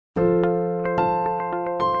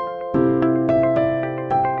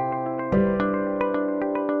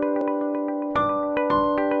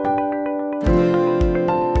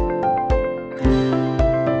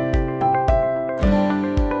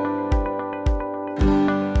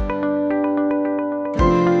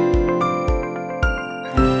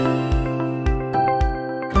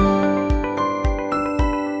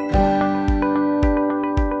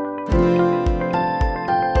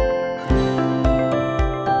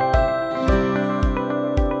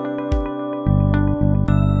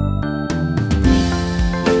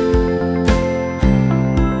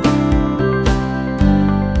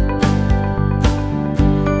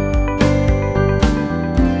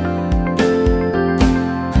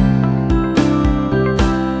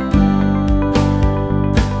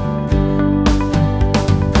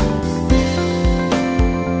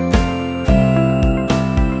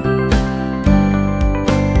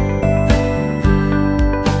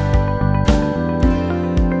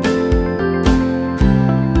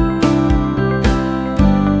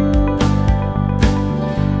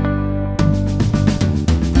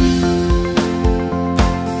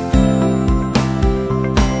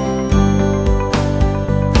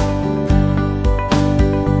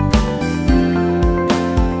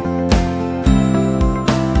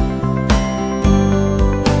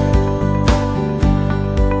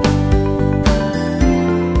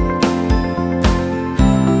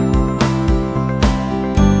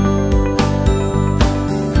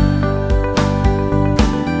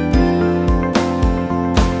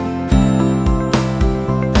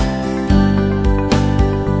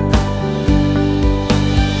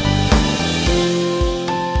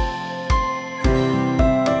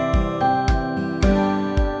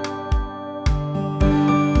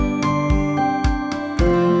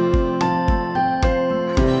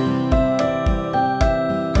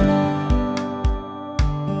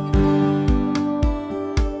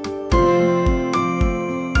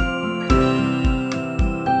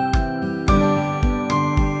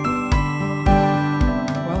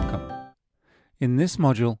this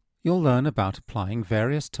module, you'll learn about applying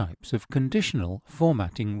various types of conditional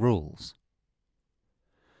formatting rules.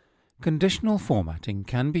 Conditional formatting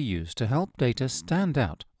can be used to help data stand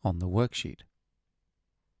out on the worksheet.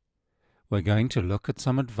 We're going to look at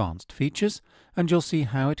some advanced features, and you'll see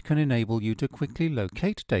how it can enable you to quickly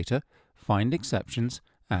locate data, find exceptions,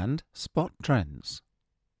 and spot trends.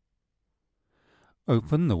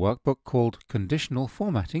 Open the workbook called Conditional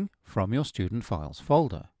Formatting from your Student Files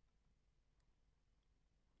folder.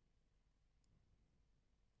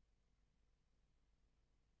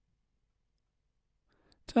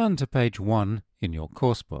 Turn to page 1 in your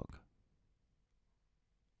coursebook.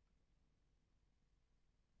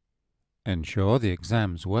 Ensure the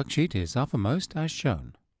exam's worksheet is uppermost as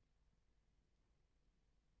shown.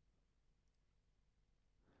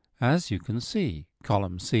 As you can see,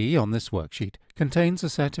 column C on this worksheet contains a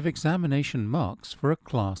set of examination marks for a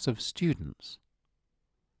class of students.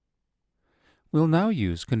 We'll now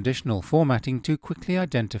use conditional formatting to quickly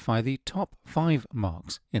identify the top 5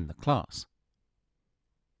 marks in the class.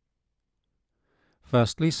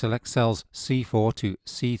 Firstly, select cells C4 to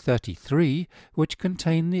C33, which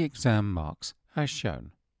contain the exam marks as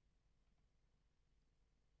shown.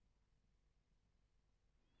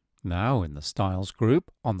 Now, in the Styles group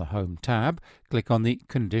on the Home tab, click on the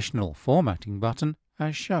Conditional Formatting button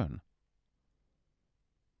as shown.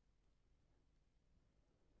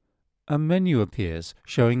 A menu appears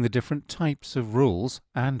showing the different types of rules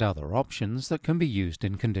and other options that can be used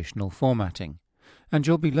in conditional formatting, and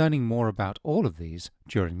you'll be learning more about all of these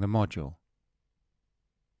during the module.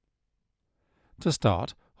 To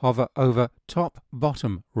start, hover over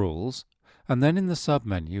Top-Bottom Rules, and then in the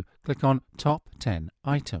sub-menu, click on Top 10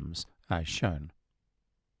 Items, as shown.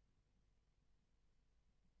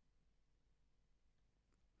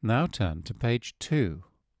 Now turn to page 2.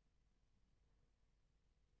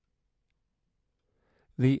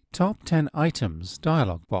 The Top 10 Items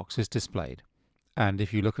dialog box is displayed, and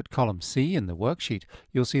if you look at column C in the worksheet,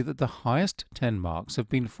 you'll see that the highest 10 marks have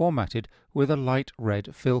been formatted with a light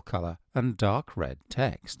red fill color and dark red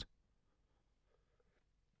text.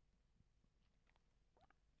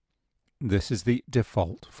 This is the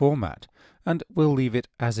default format, and we'll leave it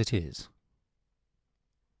as it is.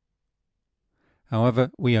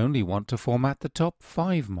 However, we only want to format the top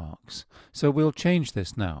 5 marks, so we'll change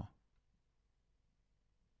this now.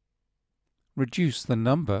 Reduce the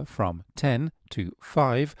number from 10 to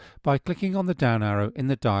 5 by clicking on the down arrow in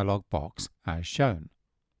the dialog box as shown.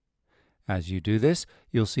 As you do this,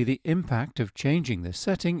 you'll see the impact of changing this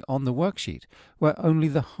setting on the worksheet, where only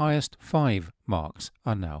the highest 5 marks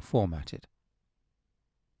are now formatted.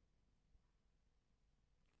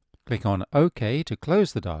 Click on OK to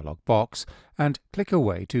close the dialog box, and click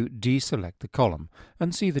away to deselect the column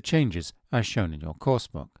and see the changes as shown in your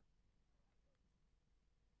coursebook.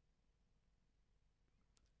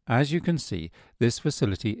 As you can see, this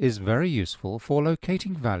facility is very useful for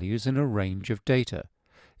locating values in a range of data,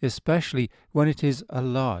 especially when it is a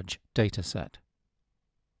large data set.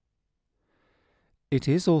 It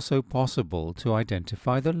is also possible to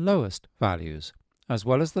identify the lowest values, as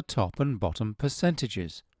well as the top and bottom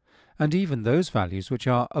percentages, and even those values which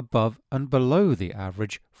are above and below the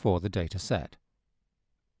average for the data set.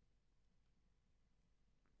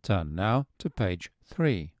 Turn now to page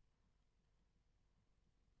 3.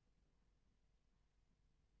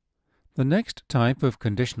 The next type of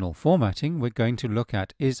conditional formatting we're going to look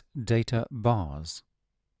at is data bars.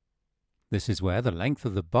 This is where the length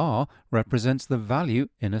of the bar represents the value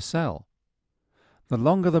in a cell. The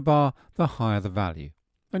longer the bar, the higher the value,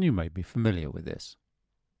 and you may be familiar with this.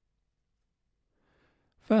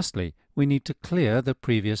 Firstly, we need to clear the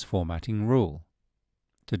previous formatting rule.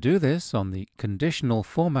 To do this, on the Conditional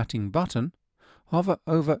Formatting button, hover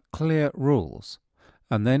over Clear Rules,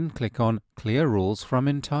 and then click on Clear Rules from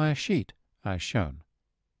Entire Sheet, as shown.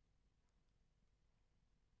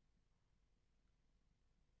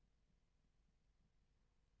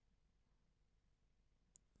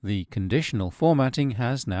 The conditional formatting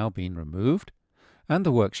has now been removed, and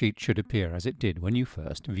the worksheet should appear as it did when you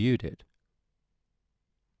first viewed it.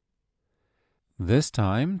 This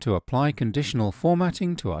time, to apply conditional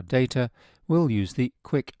formatting to our data, we'll use the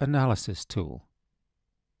Quick Analysis tool.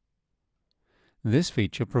 This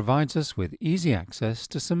feature provides us with easy access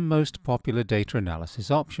to some most popular data analysis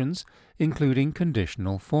options, including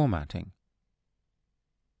conditional formatting.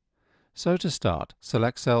 So to start,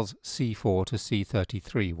 select cells C4 to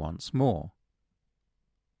C33 once more.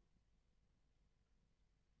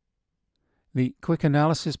 The Quick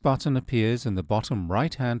Analysis button appears in the bottom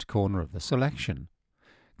right-hand corner of the selection.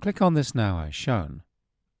 Click on this now as shown.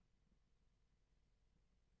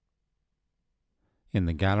 In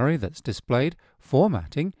the gallery that's displayed,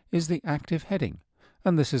 Formatting is the active heading,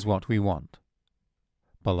 and this is what we want.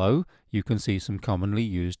 Below, you can see some commonly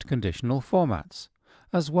used conditional formats,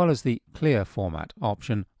 as well as the Clear Format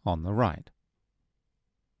option on the right.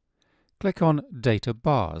 Click on Data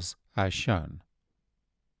Bars as shown.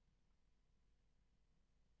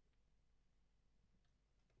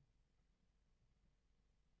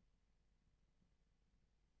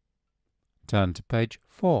 Turn to page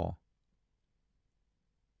 4.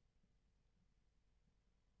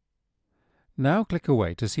 Now click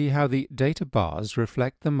away to see how the data bars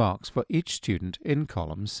reflect the marks for each student in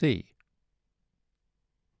column C.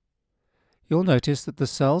 You'll notice that the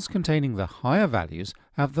cells containing the higher values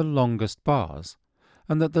have the longest bars,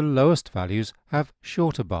 and that the lowest values have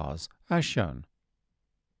shorter bars, as shown.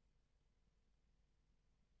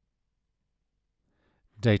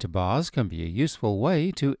 Data bars can be a useful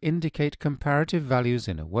way to indicate comparative values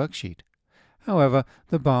in a worksheet. However,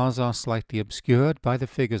 the bars are slightly obscured by the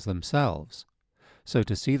figures themselves. So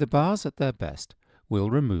to see the bars at their best,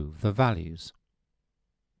 we'll remove the values.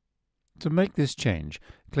 To make this change,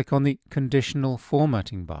 click on the Conditional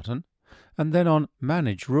Formatting button and then on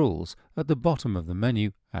Manage Rules at the bottom of the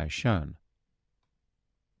menu as shown.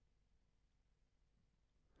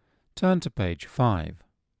 Turn to page 5.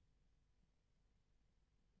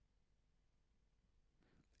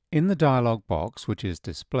 In the dialog box which is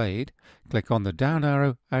displayed, click on the down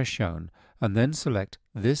arrow as shown and then select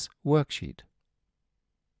this worksheet.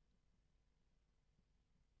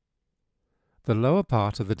 The lower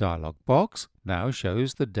part of the dialog box now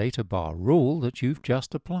shows the data bar rule that you've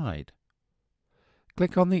just applied.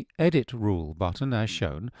 Click on the Edit Rule button as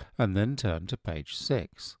shown and then turn to page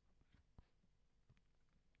 6.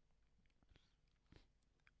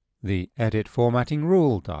 The Edit Formatting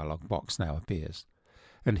Rule dialog box now appears,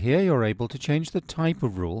 and here you're able to change the type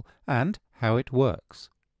of rule and how it works.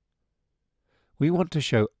 We want to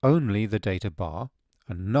show only the data bar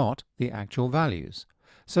and not the actual values,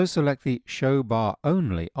 so select the Show Bar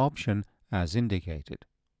Only option as indicated.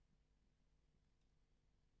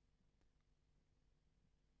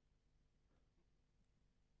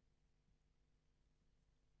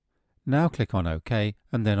 Now click on OK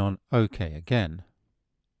and then on OK again.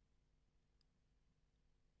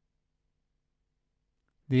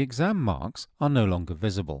 The exam marks are no longer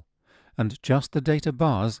visible, and just the data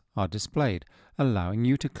bars are displayed, allowing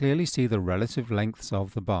you to clearly see the relative lengths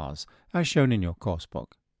of the bars, as shown in your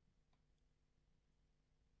coursebook.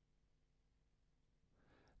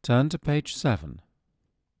 Turn to page 7.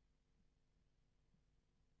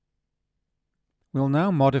 We'll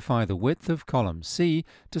now modify the width of column C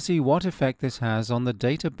to see what effect this has on the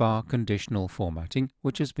data bar conditional formatting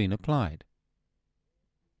which has been applied.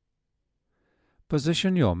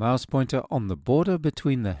 Position your mouse pointer on the border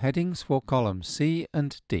between the headings for columns C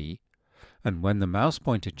and D, and when the mouse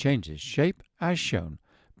pointer changes shape, as shown,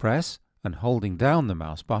 press and holding down the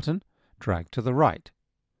mouse button, drag to the right.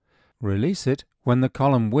 Release it when the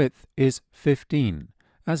column width is 15,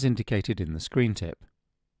 as indicated in the screen tip.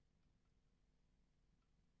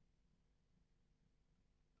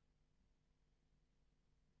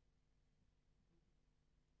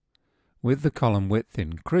 With the column width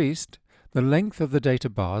increased, the length of the data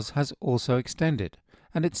bars has also extended,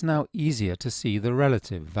 and it's now easier to see the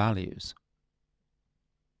relative values.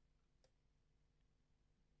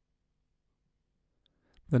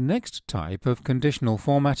 The next type of conditional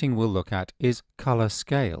formatting we'll look at is color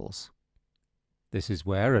scales. This is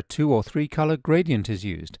where a 2 or 3 color gradient is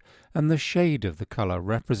used, and the shade of the color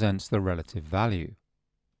represents the relative value.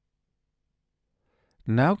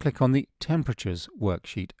 Now click on the Temperatures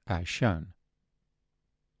worksheet as shown.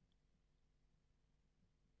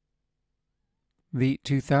 The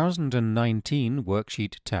 2019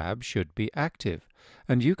 worksheet tab should be active,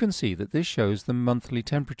 and you can see that this shows the monthly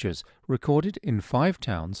temperatures recorded in 5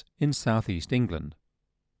 towns in southeast England.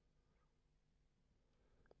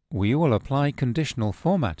 We will apply conditional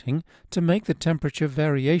formatting to make the temperature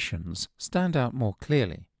variations stand out more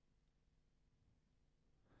clearly.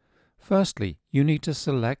 Firstly, you need to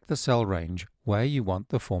select the cell range where you want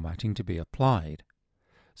the formatting to be applied.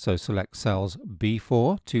 So select cells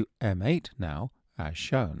B4 to M8 now, as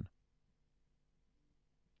shown.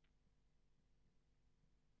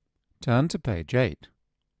 Turn to page 8.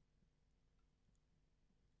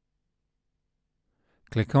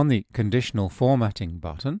 Click on the Conditional Formatting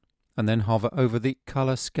button and then hover over the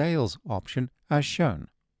Color Scales option as shown.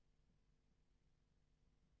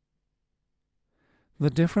 The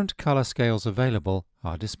different color scales available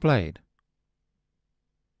are displayed.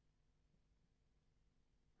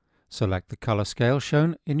 Select the color scale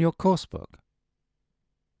shown in your coursebook.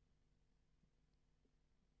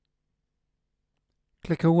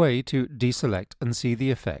 Click Away to deselect and see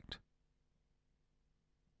the effect.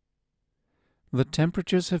 The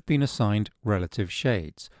temperatures have been assigned relative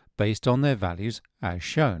shades based on their values as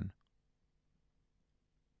shown.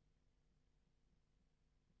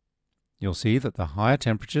 You'll see that the higher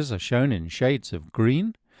temperatures are shown in shades of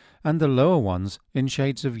green and the lower ones in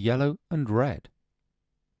shades of yellow and red.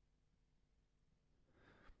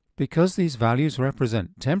 Because these values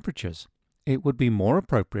represent temperatures, it would be more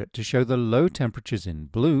appropriate to show the low temperatures in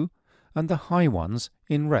blue and the high ones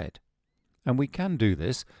in red, and we can do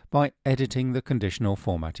this by editing the Conditional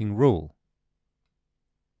Formatting rule.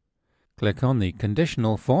 Click on the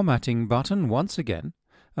Conditional Formatting button once again,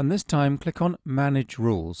 and this time click on Manage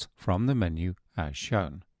Rules from the menu as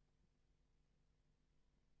shown.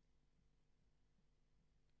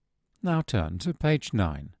 Now turn to page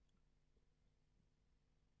 9.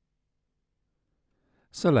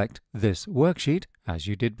 Select this worksheet as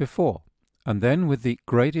you did before, and then with the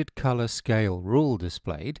Graded Color Scale rule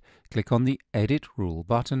displayed, click on the Edit Rule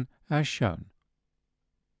button as shown.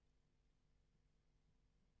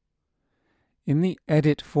 In the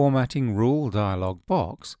Edit Formatting Rule dialog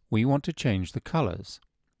box, we want to change the colors.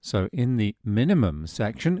 So in the Minimum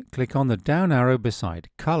section, click on the down arrow beside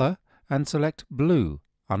Color and select Blue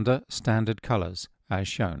under Standard Colors as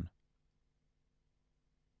shown.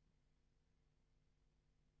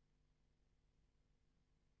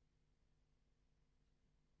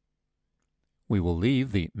 We will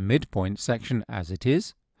leave the midpoint section as it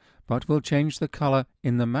is, but we'll change the color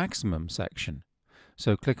in the maximum section.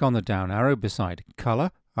 So click on the down arrow beside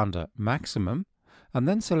Color under Maximum, and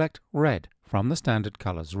then select Red from the Standard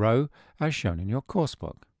Colors row as shown in your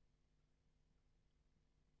coursebook.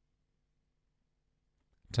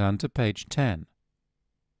 Turn to page 10.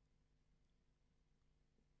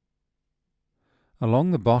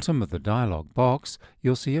 Along the bottom of the dialog box,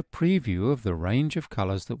 you'll see a preview of the range of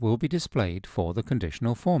colors that will be displayed for the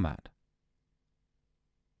conditional format.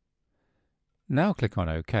 Now click on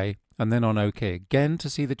OK, and then on OK again to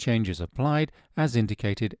see the changes applied as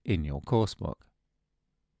indicated in your coursebook.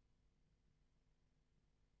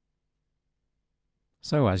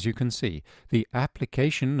 So as you can see, the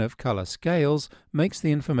application of color scales makes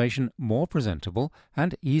the information more presentable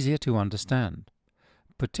and easier to understand,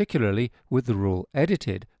 particularly with the rule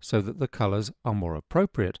edited so that the colors are more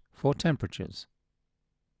appropriate for temperatures.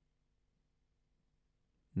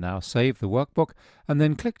 Now save the workbook and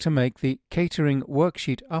then click to make the Catering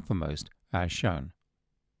worksheet uppermost as shown.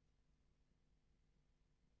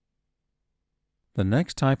 The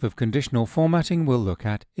next type of conditional formatting we'll look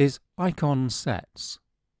at is icon sets.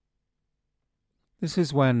 This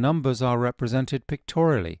is where numbers are represented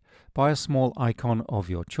pictorially by a small icon of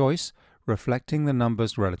your choice, reflecting the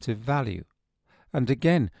number's relative value. And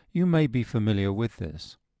again, you may be familiar with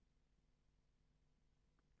this.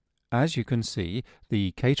 As you can see,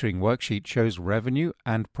 the catering worksheet shows revenue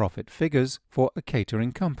and profit figures for a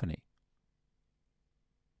catering company.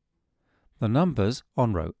 The numbers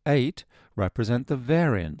on row 8 represent the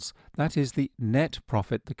variance, that is the net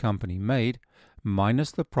profit the company made, minus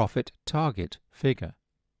the profit target figure.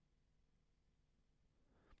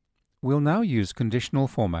 We'll now use conditional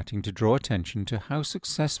formatting to draw attention to how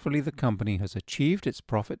successfully the company has achieved its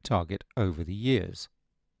profit target over the years.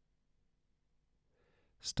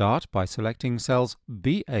 Start by selecting cells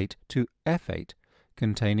B8 to F8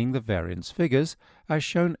 containing the variance figures as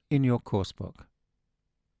shown in your coursebook.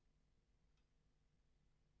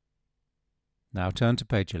 Now turn to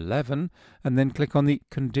page 11 and then click on the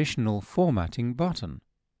Conditional Formatting button.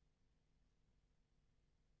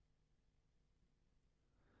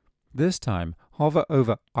 This time, hover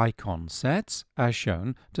over Icon Sets as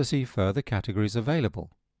shown to see further categories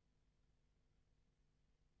available.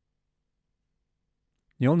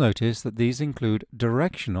 You'll notice that these include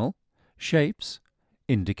directional, shapes,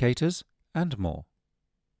 indicators, and more.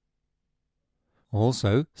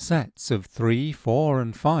 Also, sets of 3, 4,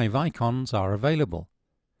 and 5 icons are available.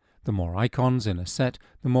 The more icons in a set,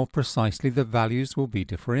 the more precisely the values will be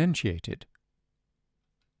differentiated.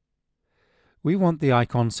 We want the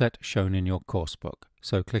icon set shown in your coursebook,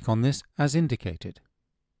 so click on this as indicated.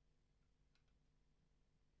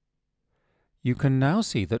 You can now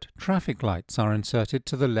see that traffic lights are inserted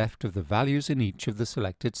to the left of the values in each of the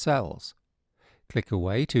selected cells. Click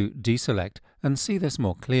away to deselect and see this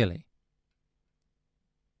more clearly.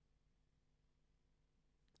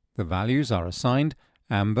 The values are assigned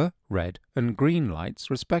amber, red, and green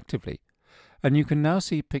lights respectively, and you can now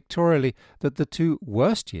see pictorially that the two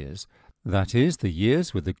worst years, that is, the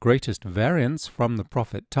years with the greatest variance from the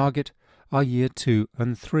profit target, are year 2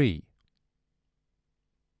 and 3.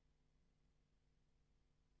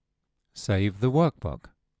 Save the workbook.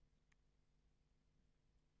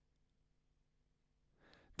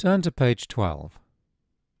 Turn to page 12.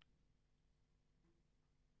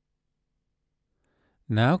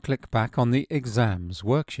 Now click back on the Exams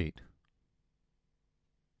worksheet.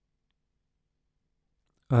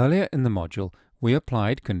 Earlier in the module, we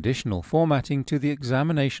applied conditional formatting to the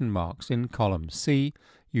examination marks in column C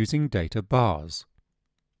using data bars.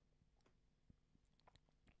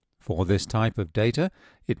 For this type of data,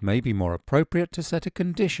 it may be more appropriate to set a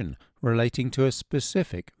condition relating to a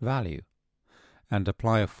specific value, and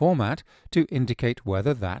apply a format to indicate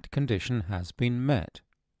whether that condition has been met.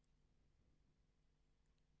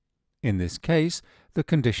 In this case, the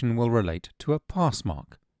condition will relate to a pass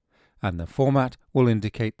mark, and the format will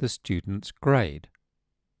indicate the student's grade.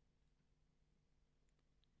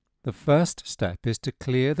 The first step is to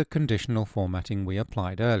clear the conditional formatting we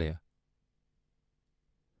applied earlier.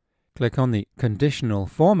 Click on the Conditional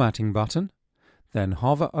Formatting button, then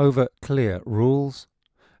hover over Clear Rules,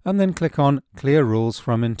 and then click on Clear Rules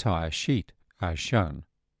from Entire Sheet, as shown.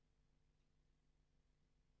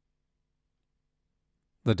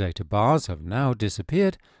 The data bars have now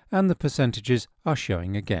disappeared and the percentages are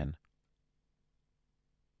showing again.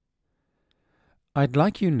 I'd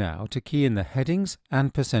like you now to key in the headings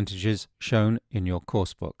and percentages shown in your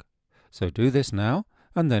coursebook. So do this now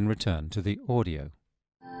and then return to the audio.